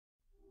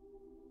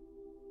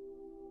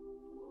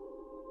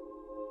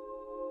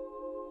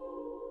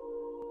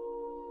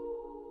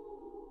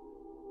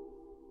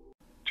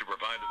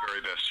provide the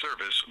very best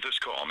service, this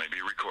call may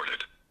be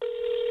recorded.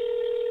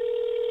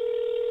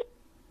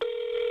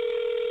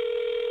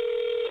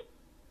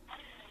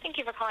 Thank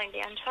you for calling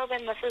Dan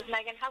Tobin. This is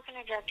Megan. How can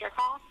I direct your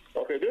call?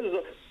 Okay, this is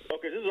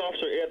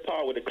Officer Ed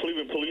Powell with the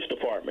Cleveland Police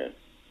Department.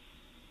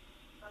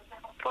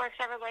 For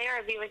Chevrolet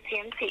or Buick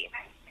GMC?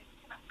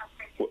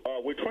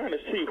 We're trying to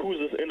see who's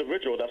this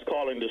individual that's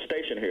calling the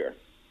station here.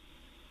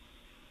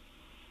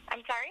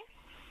 I'm sorry?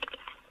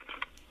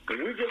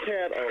 We just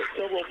had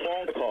several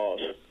phone calls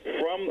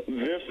from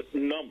this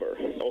number,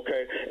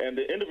 okay? And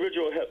the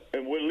individual,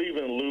 and we're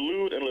leaving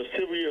lewd and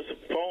lascivious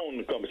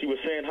phone numbers. He was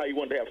saying how he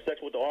wanted to have sex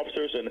with the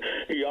officers, and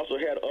he also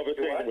had other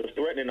things that was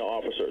threatening the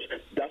officers.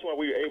 That's why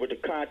we were able to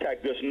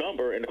contact this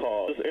number and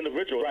call this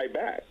individual right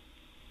back.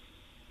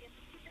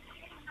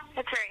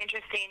 That's very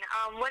interesting.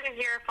 What is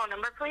your phone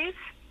number, please?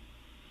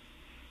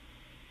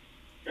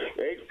 I'm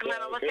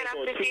going to look it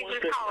up to see who's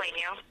calling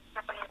you.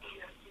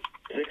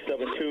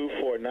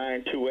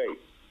 672-4928.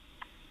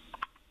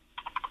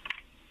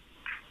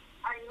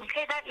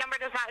 Okay, that number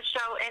does not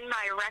show in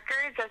my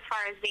records as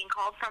far as being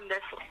called from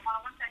this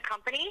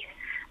company.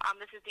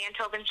 This is Dan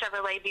Tobin,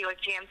 Chevrolet,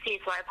 Buick GMC,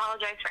 so I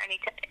apologize for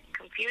any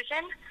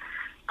confusion.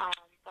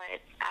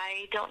 But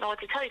I don't know what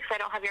to tell you because I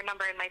don't have your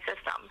number in my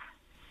system.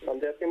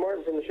 I'm Deputy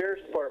Martin from the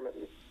Sheriff's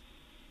Department.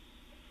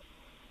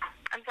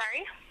 I'm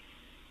sorry?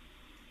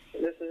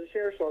 This is the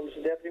Sheriff's Office.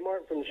 This is Deputy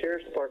Martin from the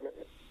Sheriff's Department.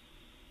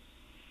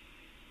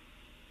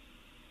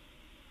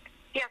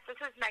 Yes, this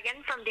is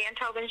Megan from Dan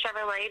Tobin,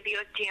 Chevrolet,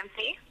 Buick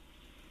GMC.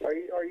 Are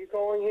you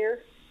calling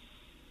here?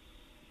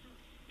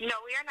 No,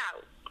 we are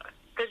not.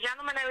 The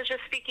gentleman I was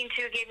just speaking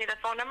to gave me the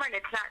phone number, and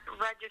it's not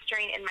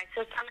registering in my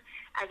system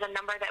as a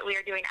number that we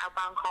are doing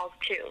outbound calls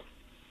to.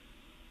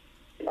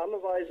 I'm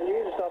advising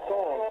you to stop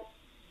calling.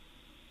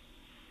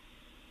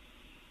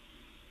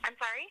 I'm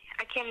sorry?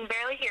 I can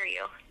barely hear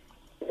you.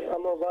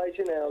 I'm going to advise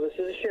you now. This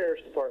is the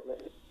Sheriff's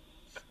Department.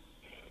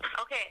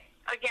 Okay.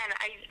 Again,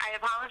 I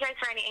apologize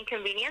for any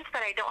inconvenience,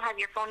 but I don't have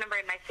your phone number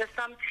in my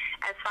system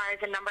as far as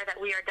the number that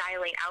we are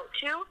dialing out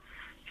to.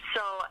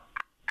 So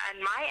on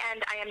my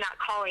end, I am not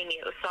calling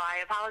you. So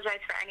I apologize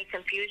for any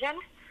confusion,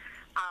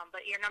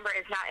 but your number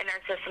is not in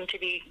our system to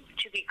be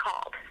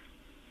called.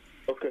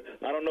 Okay.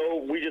 I don't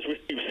know. We just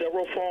received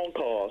several phone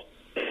calls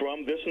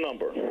from this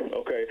number,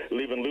 okay,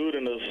 leaving lewd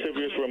and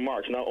lascivious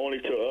remarks, not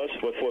only to us,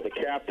 but for the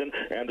captain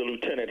and the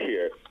lieutenant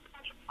here.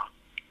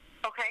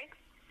 Okay.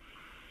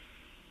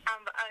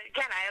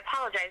 Again, I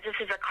apologize. This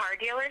is a car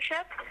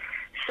dealership,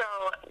 so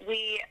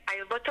I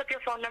looked up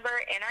your phone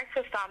number in our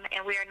system,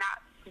 and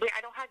I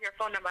don't have your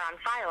phone number on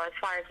file as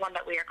far as one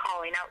that we are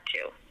calling out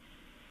to.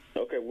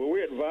 Okay, well,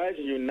 we're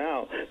advising you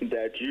now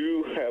that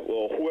you have,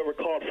 well, whoever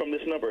called from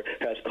this number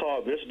has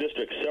called this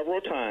district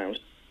several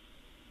times.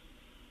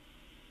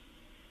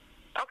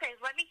 Okay,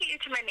 let me get you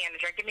to my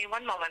manager. Give me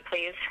one moment,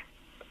 please.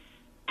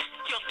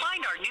 You'll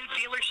find our new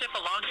dealership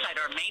alongside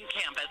our main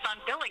campus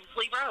on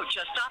Billingsley Road,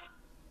 just off.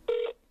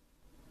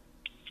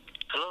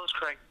 Hello, it's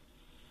Craig.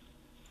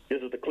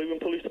 This is the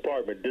Cleveland Police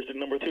Department, District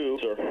Number 2,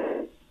 sir.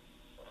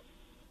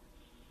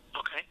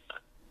 Okay.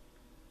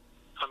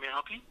 How may I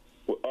help you?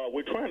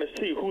 We're trying to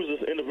see who's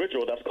this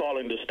individual that's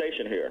calling the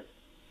station here.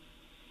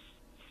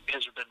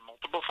 Has there been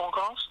multiple phone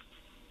calls?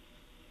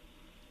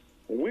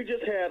 We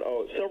just had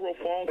several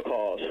phone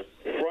calls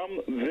from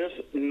this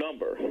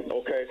number,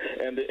 okay?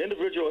 And the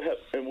individual,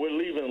 and we're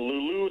leaving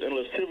lewd and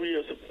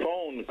lascivious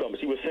phone numbers.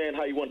 He was saying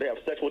how he wanted to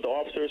have sex with the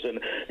officers, and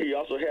he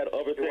also had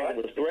other things that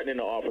was threatening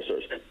the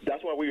officers.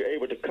 That's why we were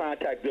able to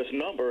contact this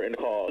number and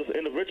call this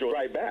individual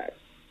right back.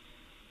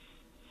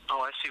 Oh,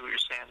 I see what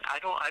you're saying. I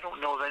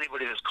don't know of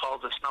anybody that's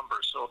called this number,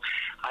 so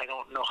I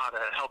don't know how to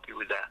help you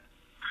with that.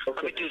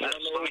 Okay. Let me do this.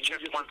 Let me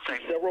check one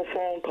thing. Several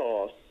phone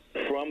calls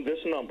from this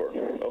number,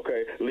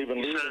 okay, leaving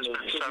lewd and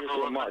lascivious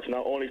remarks,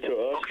 not only to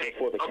us, but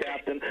for the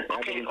captain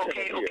and the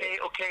lieutenant here.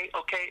 Okay,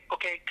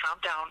 calm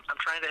down. I'm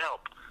trying to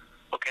help.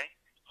 Okay?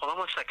 Hold on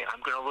one second.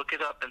 I'm going to look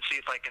it up and see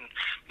if I can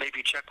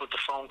maybe check with the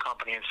phone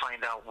company and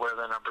find out where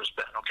the number's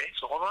been, okay?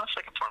 So hold on a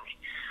second for me.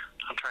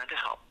 I'm trying to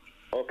help.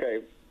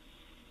 Okay.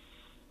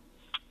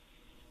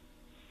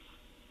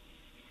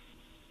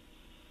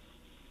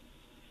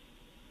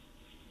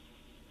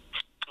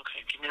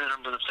 Okay, give me the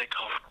number that they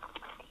called.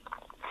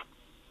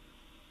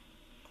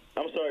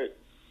 I'm sorry.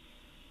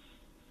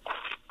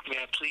 May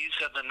I please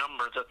have the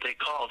number that they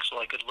called so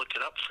I could look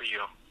it up for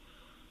you?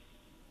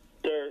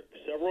 Sir,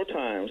 several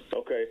times,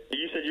 okay.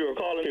 You said you were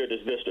calling here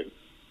this district.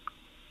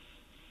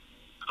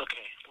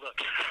 Okay,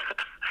 look,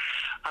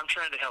 I'm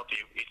trying to help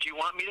you. If you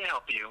want me to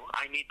help you,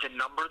 I need the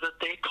number that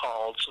they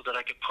called so that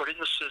I can put it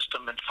in the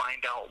system and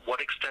find out what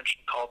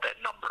extension called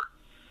that number.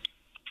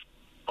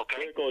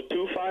 Okay? Code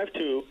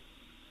 252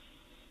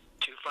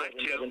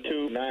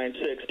 252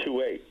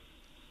 9628.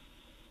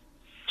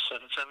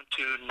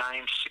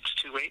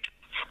 772-9628.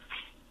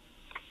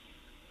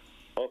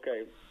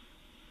 Okay.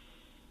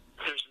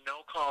 There's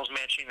no calls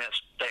matching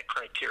that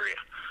criteria.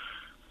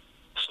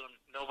 So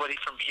Nobody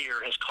from here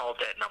has called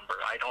that number.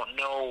 I don't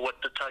know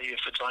what to tell you if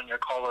it's on your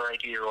caller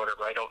ID or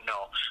whatever. I don't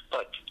know.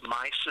 But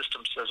my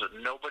system says that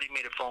nobody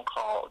made a phone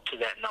call to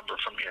that number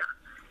from here.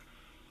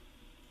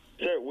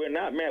 Sir, we're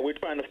not mad. We're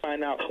trying to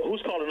find out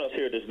who's calling us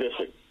here at this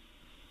district.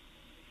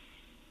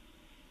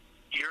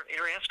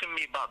 You're asking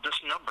me about this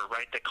number,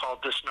 right, that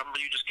called this number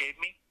you just gave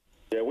me?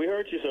 Yeah, we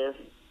heard you, sir.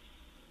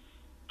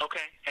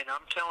 Okay, and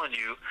I'm telling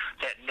you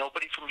that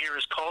nobody from here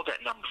has called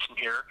that number from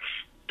here.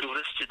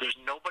 Listed. There's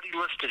nobody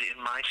listed in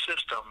my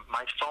system,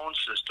 my phone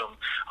system,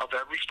 of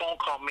every phone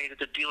call made at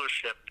the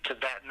dealership to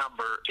that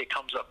number. It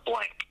comes up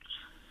blank.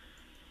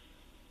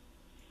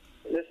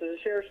 This is the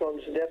Sheriff's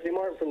Office. This is Deputy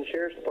Martin from the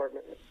Sheriff's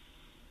Department.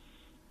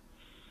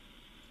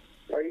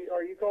 Are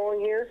you calling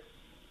here?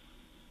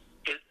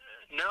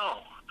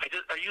 No.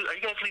 Are you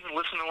guys even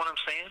listening to what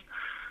I'm saying?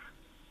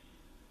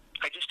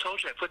 I just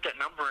told you I put that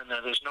number in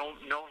there. There's no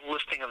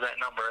listing of that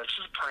number. This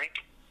is a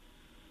prank.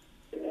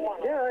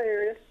 Yeah, I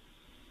hear you.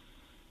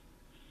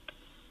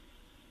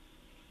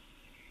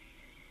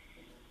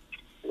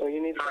 Well,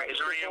 you need to. All right. Is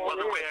there any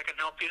other way I can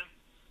help you?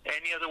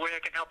 Any other way I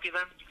can help you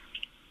then?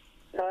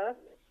 Huh?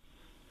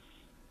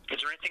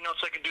 Is there anything else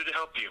I can do to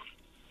help you?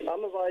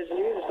 I'm advising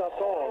you to stop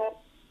calling.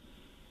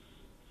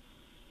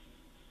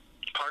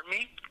 Pardon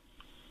me?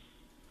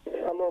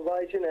 I'm going to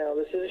advise you now.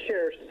 This is the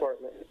Sheriff's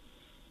Department.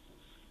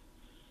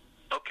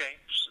 Okay.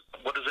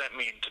 What does that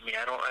mean to me?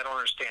 I don't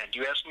understand.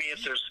 You asked me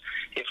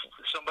if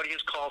somebody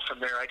has called from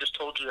there. I just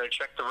told you that I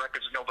checked the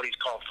records. Nobody's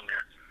called from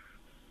there.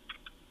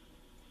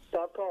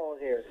 Stop calling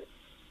here.